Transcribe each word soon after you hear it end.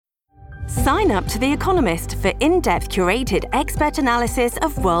Sign up to The Economist for in-depth curated expert analysis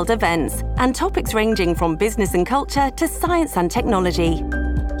of world events and topics ranging from business and culture to science and technology.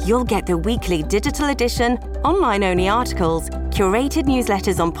 You'll get the weekly digital edition, online-only articles, curated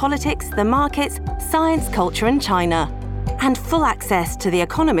newsletters on politics, the markets, science, culture and China, and full access to The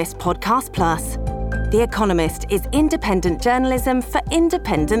Economist Podcast Plus. The Economist is independent journalism for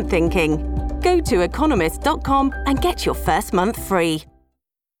independent thinking. Go to economist.com and get your first month free.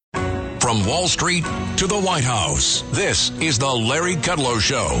 From Wall Street to the White House, this is the Larry Kudlow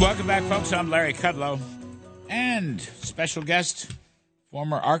Show. Welcome back, folks. I'm Larry Kudlow. And special guest,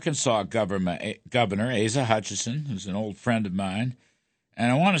 former Arkansas Governor Asa Hutchinson, who's an old friend of mine.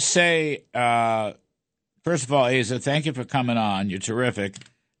 And I want to say, first of all, Asa, thank you for coming on. You're terrific.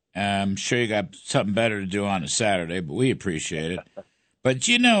 I'm sure you got something better to do on a Saturday, but we appreciate it. But,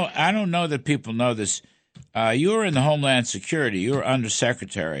 you know, I don't know that people know this. You were in the Homeland Security. You were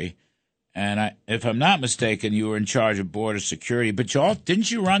undersecretary. And if I'm not mistaken, you were in charge of border security. But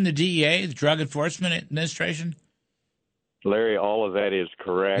didn't you run the DEA, the Drug Enforcement Administration? Larry, all of that is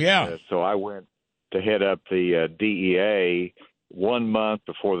correct. Yeah. So I went to head up the DEA 1 month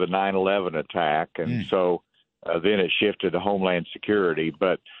before the 9/11 attack, and so then it shifted to Homeland Security.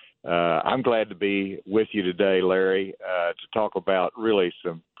 But I'm glad to be with you today, Larry, to talk about really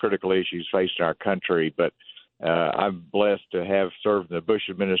some critical issues facing our country. But I'm blessed to have served in the Bush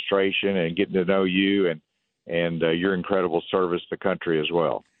administration and getting to know you and your incredible service to the country as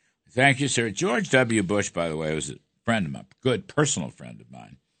well. Thank you, sir. George W. Bush, by the way, was a friend of mine, good personal friend of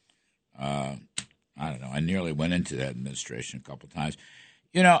mine. I don't know. I nearly went into that administration a couple of times.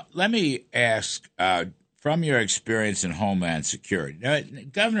 You know, let me ask, from your experience in Homeland Security, now,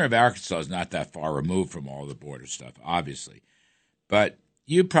 Governor of Arkansas is not that far removed from all the border stuff, obviously, but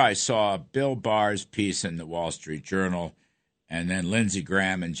you probably saw Bill Barr's piece in the Wall Street Journal, and then Lindsey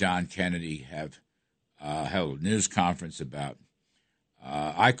Graham and John Kennedy have held a news conference about,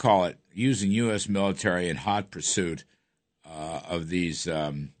 I call it, using U.S. military in hot pursuit of these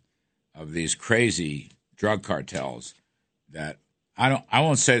crazy drug cartels that I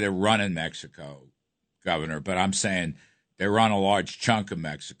won't say they're running Mexico, Governor, but I'm saying they run a large chunk of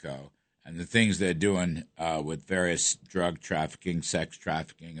Mexico. And the things they're doing with various drug trafficking, sex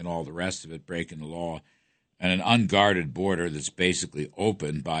trafficking, and all the rest of it, breaking the law, and an unguarded border that's basically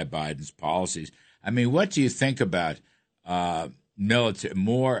open by Biden's policies. I mean, what do you think about a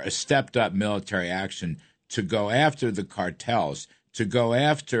stepped-up military action to go after the cartels, to go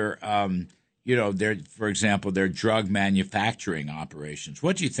after, for example, their drug manufacturing operations?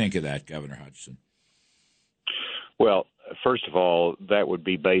 What do you think of that, Governor Hutchinson? Well, first of all, that would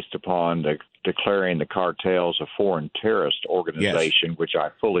be based upon declaring the cartels a foreign terrorist organization, yes, which I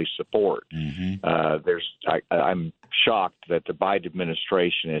fully support. Mm-hmm. I'm shocked that the Biden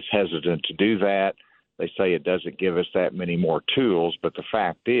administration is hesitant to do that. They say it doesn't give us that many more tools, but the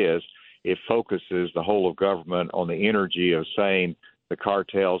fact is it focuses the whole of government on the energy of saying the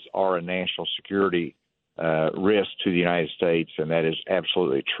cartels are a national security risk to the United States, and that is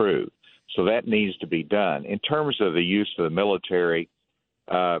absolutely true. So that needs to be done. In terms of the use of the military,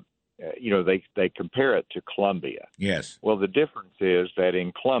 they compare it to Colombia. Yes. Well, the difference is that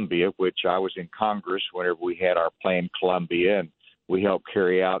in Colombia, which I was in Congress whenever we had our Plan Colombia, and we helped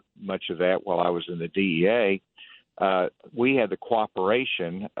carry out much of that while I was in the DEA, we had the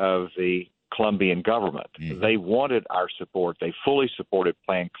cooperation of the Colombian government. Mm-hmm. They wanted our support. They fully supported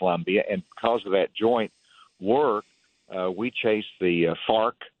Plan Colombia, and because of that joint work, we chased the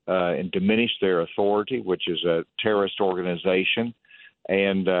FARC and diminished their authority, which is a terrorist organization,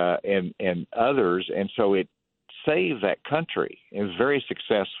 and others. And so it saved that country. It was very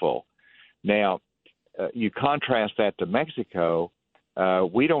successful. Now, you contrast that to Mexico,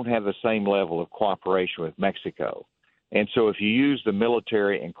 we don't have the same level of cooperation with Mexico. And so if you use the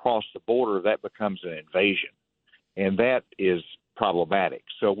military and cross the border, that becomes an invasion. And that is problematic.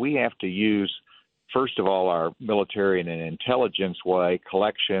 So we have to use, first of all, our military in an intelligence way,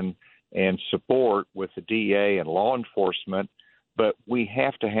 collection and support with the DEA and law enforcement, but we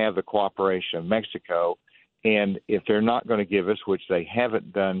have to have the cooperation of Mexico. And if they're not going to give us, which they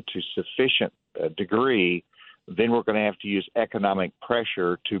haven't done to sufficient degree, then we're going to have to use economic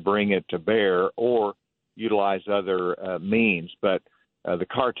pressure to bring it to bear or utilize other means. But the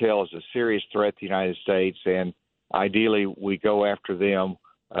cartel is a serious threat to the United States, and ideally we go after them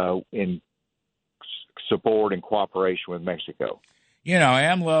in support and cooperation with Mexico. You know,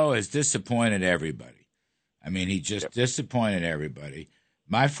 AMLO has disappointed everybody. I mean, he just disappointed everybody.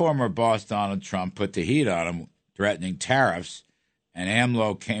 My former boss, Donald Trump, put the heat on him, threatening tariffs, and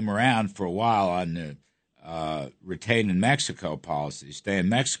AMLO came around for a while on the retain in Mexico policy, stay in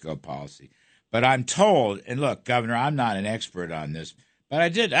Mexico policy. But I'm told, and look, Governor, I'm not an expert on this, but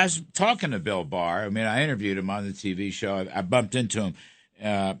I was talking to Bill Barr. I mean, I interviewed him on the TV show. I bumped into him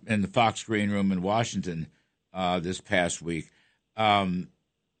in the Fox Green Room in Washington this past week.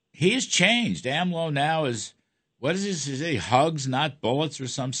 He has changed. AMLO now is, what is this? Is he hugs, not bullets, or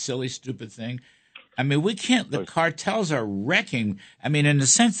some silly, stupid thing? I mean, we can't, the cartels are wrecking. I mean, in a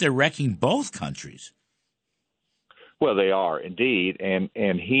sense, they're wrecking both countries. Well, they are indeed. And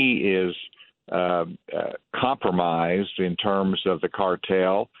he is compromised in terms of the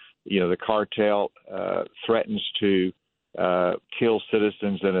cartel. You know, the cartel threatens to kill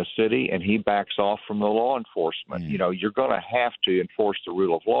citizens in a city, and he backs off from the law enforcement. You know, you're going to have to enforce the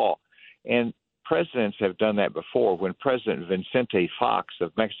rule of law. And presidents have done that before. When President Vicente Fox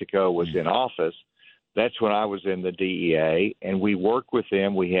of Mexico was in office, that's when I was in the DEA, and we worked with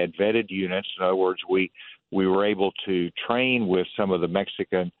them. We had vetted units. In other words, we were able to train with some of the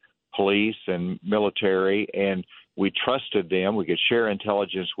Mexican police and military, and we trusted them. We could share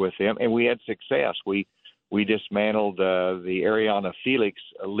intelligence with them, and we had success. We dismantled the Ariana Felix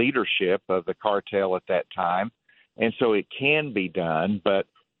leadership of the cartel at that time, and so it can be done. But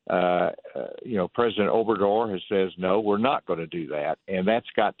you know, President Obrador has says no, we're not going to do that, and that's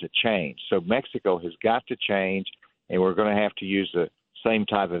got to change. So Mexico has got to change, and we're going to have to use the same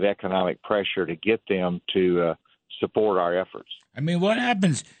type of economic pressure to get them to support our efforts. I mean, what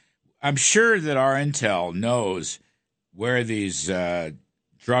happens? I'm sure that our intel knows where these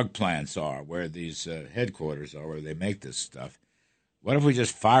drug plants are, where these headquarters are, where they make this stuff. What if we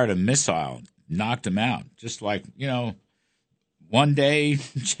just fired a missile, knocked them out? Just like, you know, one day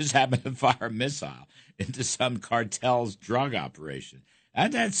just happened to fire a missile into some cartel's drug operation.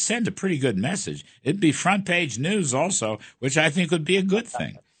 That'd send a pretty good message. It'd be front page news also, which I think would be a good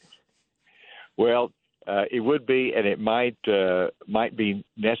thing. Well, it would be, and it might be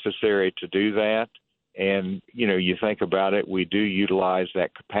necessary to do that. And, you know, you think about it, we do utilize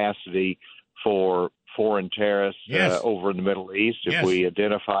that capacity for foreign terrorists over in the Middle East. If we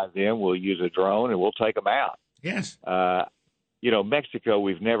identify them, we'll use a drone and we'll take them out. Yes. You know, Mexico,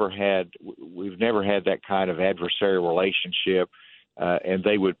 we've never had that kind of adversarial relationship, and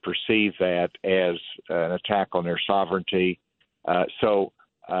they would perceive that as an attack on their sovereignty. So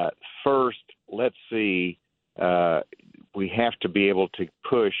first, let's see. We have to be able to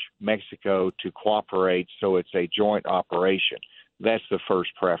push Mexico to cooperate so it's a joint operation. That's the first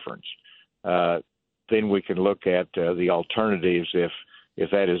preference. Then we can look at the alternatives if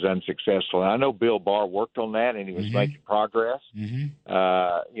that is unsuccessful. And I know Bill Barr worked on that, and he was making progress. You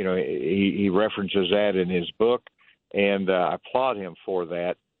know, he references that in his book, and I applaud him for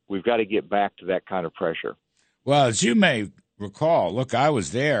that. We've got to get back to that kind of pressure. Well, as you may recall, look, I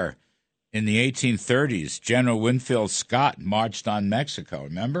was there in the 1830s. General Winfield Scott marched on Mexico,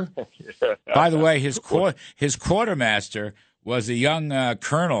 remember? By the way, his quartermaster was a young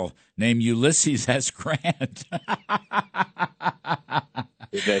colonel named Ulysses S. Grant.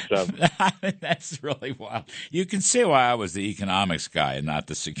 That's really wild. You can see why I was the economics guy and not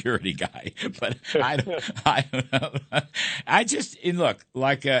the security guy. But I don't know. I just look,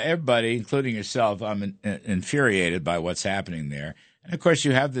 like everybody, including yourself, I'm infuriated by what's happening there. And, of course,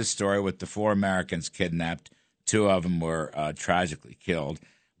 you have this story with the 4 Americans kidnapped. 2 of them were tragically killed,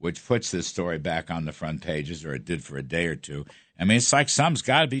 which puts this story back on the front pages, or it did for a day or two. I mean, it's like something's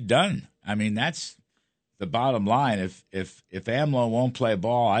got to be done. I mean, that's the bottom line. If AMLO won't play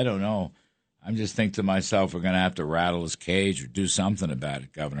ball, I don't know. I'm just thinking to myself, we're going to have to rattle his cage or do something about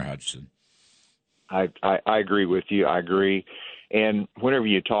it, Governor Hutchinson. I agree with you. I agree. And whenever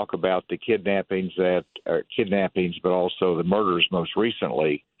you talk about the kidnappings, but also the murders most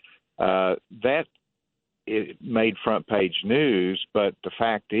recently, that it made front page news. But the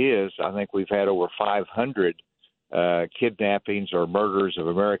fact is, I think we've had over 500 kidnappings or murders of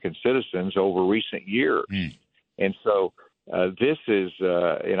American citizens over recent years. And so this is,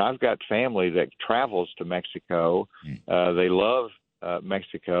 and I've got family that travels to Mexico. They love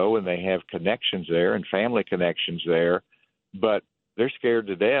Mexico, and they have connections there and family connections there. But they're scared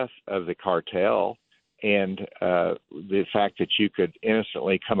to death of the cartel and the fact that you could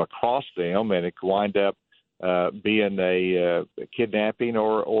innocently come across them and it could wind up being a kidnapping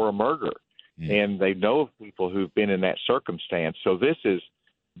or a murder. And they know of people who've been in that circumstance. So this is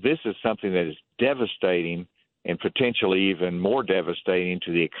something that is devastating and potentially even more devastating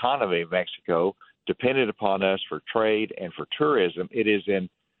to the economy of Mexico, dependent upon us for trade and for tourism. It is in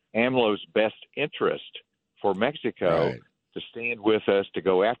AMLO's best interest for Mexico to stand with us, to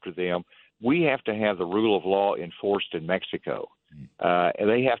go after them. We have to have the rule of law enforced in Mexico. And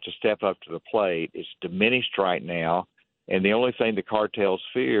they have to step up to the plate. It's diminished right now, and the only thing the cartels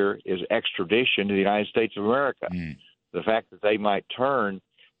fear is extradition to the United States of America. The fact that they might turn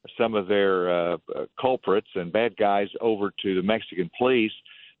some of their culprits and bad guys over to the Mexican police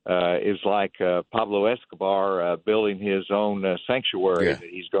is like Pablo Escobar building his own sanctuary that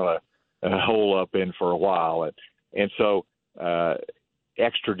he's going to hole up in for a while. And so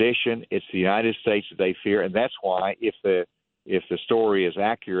extradition, it's the United States that they fear, and that's why if the story is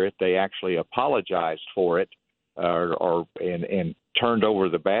accurate, they actually apologized for it and turned over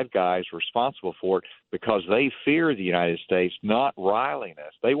the bad guys responsible for it because they fear the United States not riling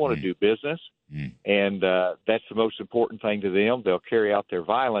us. They want to do business, and that's the most important thing to them. They'll carry out their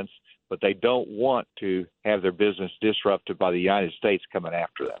violence, but they don't want to have their business disrupted by the United States coming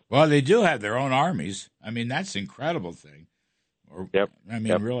after them. Well, they do have their own armies. I mean, that's an incredible thing.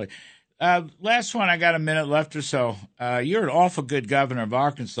 Really. Last one, I got a minute left or so. You're an awful good governor of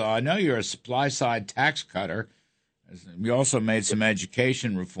Arkansas. I know you're a supply-side tax cutter. You also made some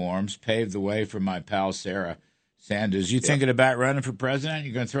education reforms, paved the way for my pal Sarah Sanders. You thinking about running for president?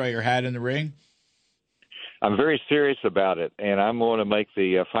 You're going to throw your hat in the ring? I'm very serious about it, and I'm going to make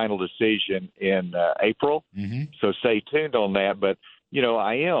the final decision in April. So stay tuned on that. But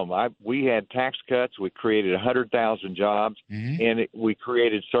I am. We had tax cuts. We created 100,000 jobs, and we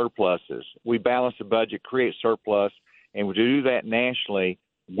created surpluses. We balanced the budget, create surplus, and to do that nationally,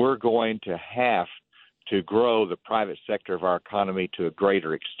 we're going to have to grow the private sector of our economy to a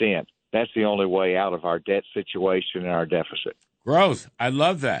greater extent. That's the only way out of our debt situation and our deficit. Growth. I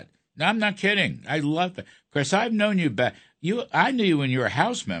love that. No, I'm not kidding. I love that. Of course, I've known you back. I knew you when you were a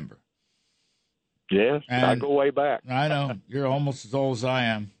House member. Yes, I go way back. I know. You're almost as old as I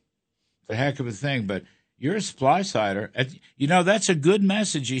am. It's a heck of a thing, but you're a supply-sider. That's a good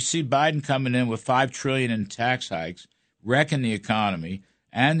message. You see Biden coming in with $5 trillion in tax hikes, wrecking the economy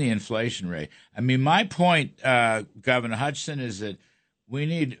and the inflation rate. I mean, my point, Governor Hutchinson, is that we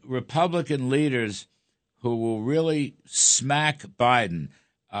need Republican leaders who will really smack Biden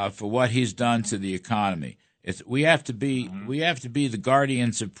for what he's done to the economy. We have to be the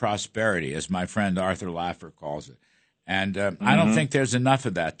guardians of prosperity, as my friend Arthur Laffer calls it. And I don't think there's enough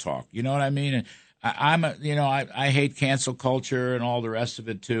of that talk. You know what I mean? And I hate cancel culture and all the rest of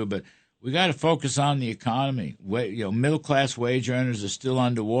it too, but we got to focus on the economy. Middle class wage earners are still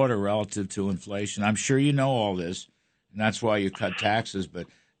underwater relative to inflation. I'm sure you know all this, and that's why you cut taxes. But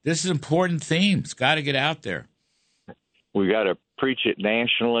this is an important theme. It's got to get out there. We got to preach it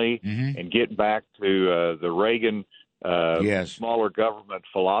nationally and get back to the Reagan smaller government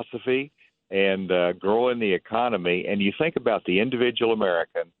philosophy and growing the economy. And you think about the individual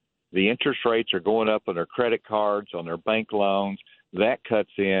American, the interest rates are going up on their credit cards, on their bank loans. That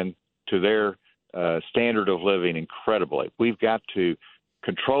cuts in to their standard of living incredibly. We've got to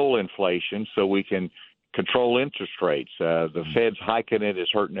control inflation so we can control interest rates. The Fed's hiking it is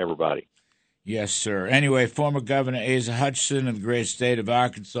hurting everybody. Yes, sir. Anyway, former Governor Asa Hutchinson of the great state of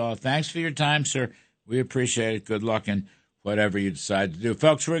Arkansas, thanks for your time, sir. We appreciate it. Good luck in whatever you decide to do.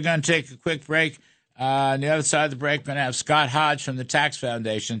 Folks, we're going to take a quick break. On the other side of the break, we're going to have Scott Hodge from the Tax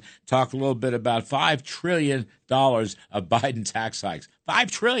Foundation talk a little bit about $5 trillion of Biden tax hikes.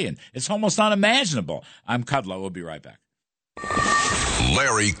 $5 trillion. It's almost unimaginable. I'm Kudlow. We'll be right back.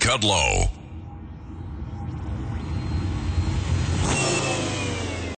 Larry Kudlow.